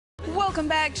Welcome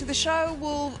back to the show.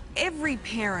 Well, every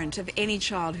parent of any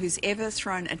child who's ever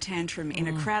thrown a tantrum in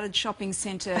a crowded shopping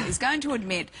centre is going to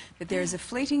admit that there is a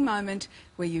fleeting moment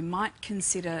where you might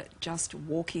consider just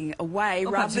walking away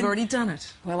rather than... You've already done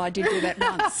it. Well, I did do that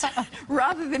once.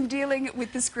 Rather than dealing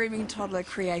with the screaming toddler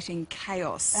creating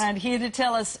chaos. And here to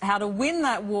tell us how to win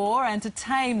that war and to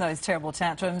tame those terrible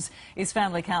tantrums is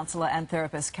family counsellor and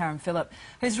therapist Karen Phillip,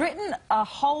 who's written a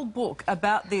whole book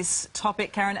about this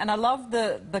topic, Karen, and I love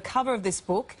the cover of this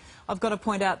book. I've got to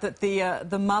point out that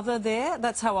the mother there,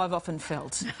 that's how I've often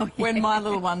felt when my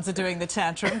little ones are doing the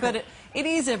tantrum. But it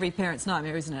is every parent's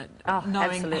nightmare, isn't it?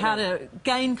 Knowing absolutely. how to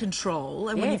gain control.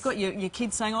 And when you've got your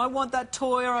kids saying, I want that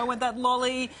toy or I want that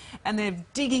lolly, and they're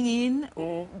digging in,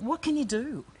 what can you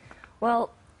do?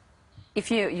 Well, if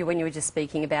when you were just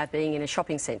speaking about being in a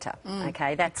shopping centre,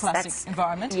 okay, that's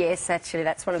environment. Yes, actually,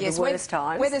 that's one of the worst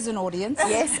times. Where there's an audience.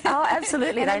 Yes, oh,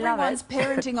 absolutely, they love it. Everyone's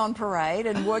parenting on parade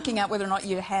and working out whether or not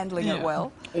you're handling it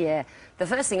well. Yeah, the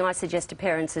first thing I suggest to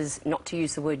parents is not to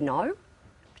use the word no,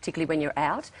 particularly when you're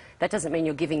out. That doesn't mean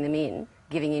you're giving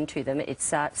in to them. It's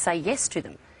say yes to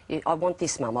them. I want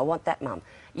this, mum. I want that, mum.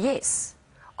 Yes,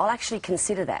 I'll actually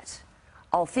consider that.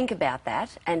 I'll think about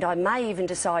that, and I may even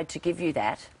decide to give you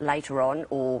that later on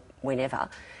or whenever.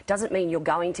 Doesn't mean you're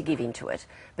going to give into it,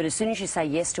 but as soon as you say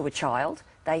yes to a child,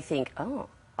 they think, oh,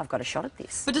 I've got a shot at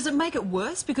this. But does it make it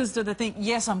worse? Because do they think,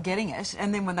 yes, I'm getting it,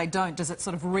 and then when they don't, does it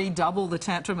sort of redouble the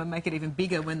tantrum and make it even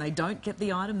bigger when they don't get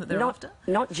the item that they're after?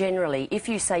 Not generally. If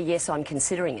you say, yes, I'm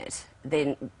considering it,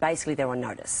 then basically they're on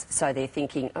notice. So they're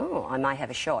thinking, oh, I may have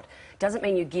a shot. Doesn't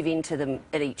mean you give in to them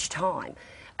at each time.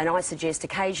 And I suggest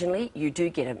occasionally you do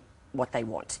get what they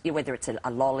want, whether it's a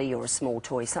lolly or a small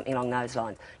toy, something along those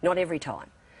lines. Not every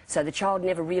time. So the child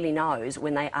never really knows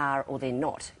when they are or they're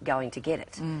not going to get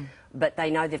it. But they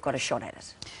know they've got a shot at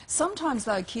it. Sometimes,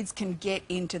 though, kids can get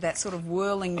into that sort of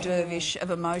whirling dervish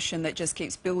of emotion that just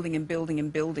keeps building and building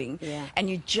and building, and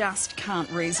you just can't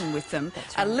reason with them.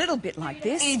 That's right. A little bit like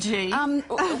this. E.g.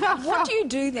 What do you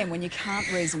do then when you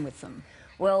can't reason with them?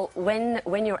 Well,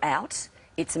 when you're out,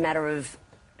 it's a matter of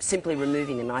simply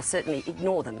removing them. I certainly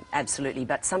ignore them, absolutely,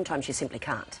 but sometimes you simply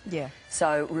can't. Yeah.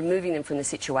 So removing them from the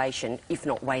situation, if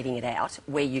not waiting it out,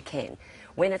 where you can.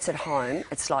 When it's at home,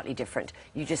 it's slightly different.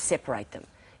 You just separate them.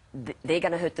 They're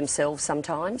going to hurt themselves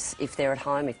sometimes if they're at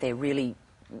home, if they're really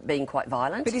being quite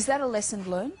violent. But is that a lesson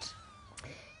learnt?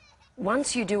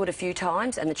 Once you do it a few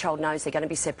times and the child knows they're going to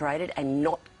be separated and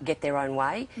not get their own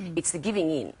way, it's the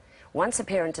giving in. Once a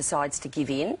parent decides to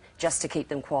give in, just to keep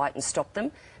them quiet and stop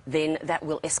them, then that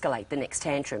will escalate the next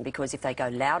tantrum, because if they go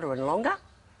louder and longer,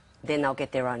 then they'll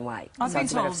get their own way. So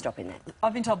it's a matter of stopping that.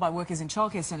 I've been told by workers in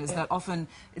childcare centres that often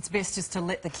it's best just to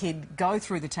let the kid go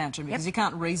through the tantrum, because you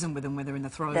can't reason with them when they're in the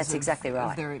throes of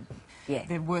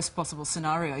their worst possible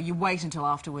scenario. You wait until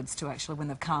afterwards to actually, when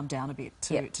they've calmed down a bit,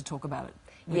 to talk about it.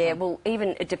 Yeah, well,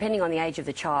 even depending on the age of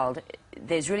the child,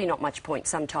 there's really not much point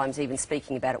sometimes even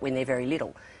speaking about it when they're very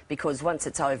little, because once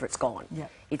it's over, it's gone.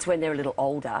 It's when they're a little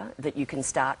older that you can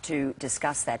start to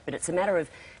discuss that, but it's a matter of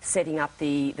setting up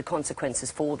the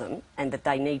consequences for them, and that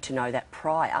they need to know that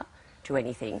prior to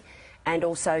anything, and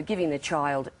also giving the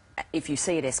child, if you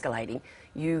see it escalating,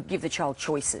 you give the child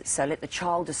choices. So let the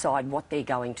child decide what they're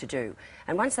going to do.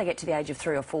 And once they get to the age of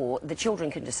 3 or 4, the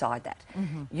children can decide that.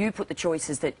 You put the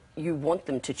choices that you want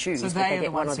them to choose, but they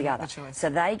get one or the other. So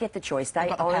they get the choice, they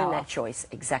own that choice.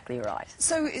 Exactly right.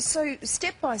 So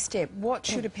step by step, what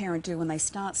should a parent do when they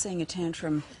start seeing a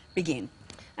tantrum begin?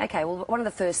 Okay, well, one of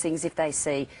the first things, if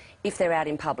they're out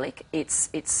in public,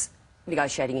 it's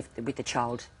negotiating with the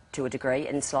child to a degree,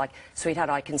 and it's like, sweetheart,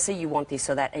 I can see you want this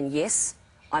or that, and yes,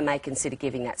 I may consider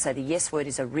giving that. So the yes word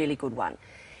is a really good one.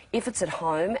 If it's at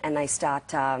home and they start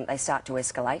to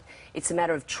escalate, it's a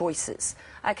matter of choices.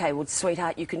 Okay, well,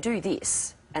 sweetheart, you can do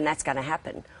this, and that's going to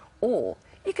happen. Or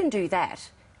you can do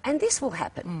that, and this will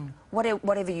happen.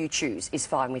 Whatever you choose is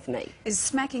fine with me. Is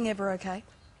smacking ever okay?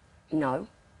 No.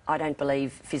 I don't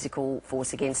believe physical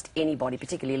force against anybody,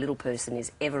 particularly a little person,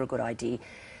 is ever a good idea.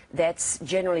 That's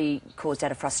generally caused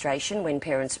out of frustration when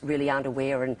parents really aren't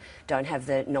aware and don't have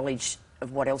the knowledge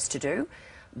of what else to do.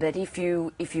 But if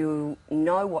you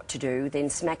know what to do, then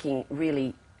smacking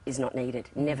really is not needed,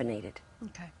 never needed.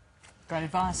 Okay. Great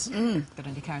advice. Good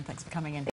on you, Karen. Thanks for coming in.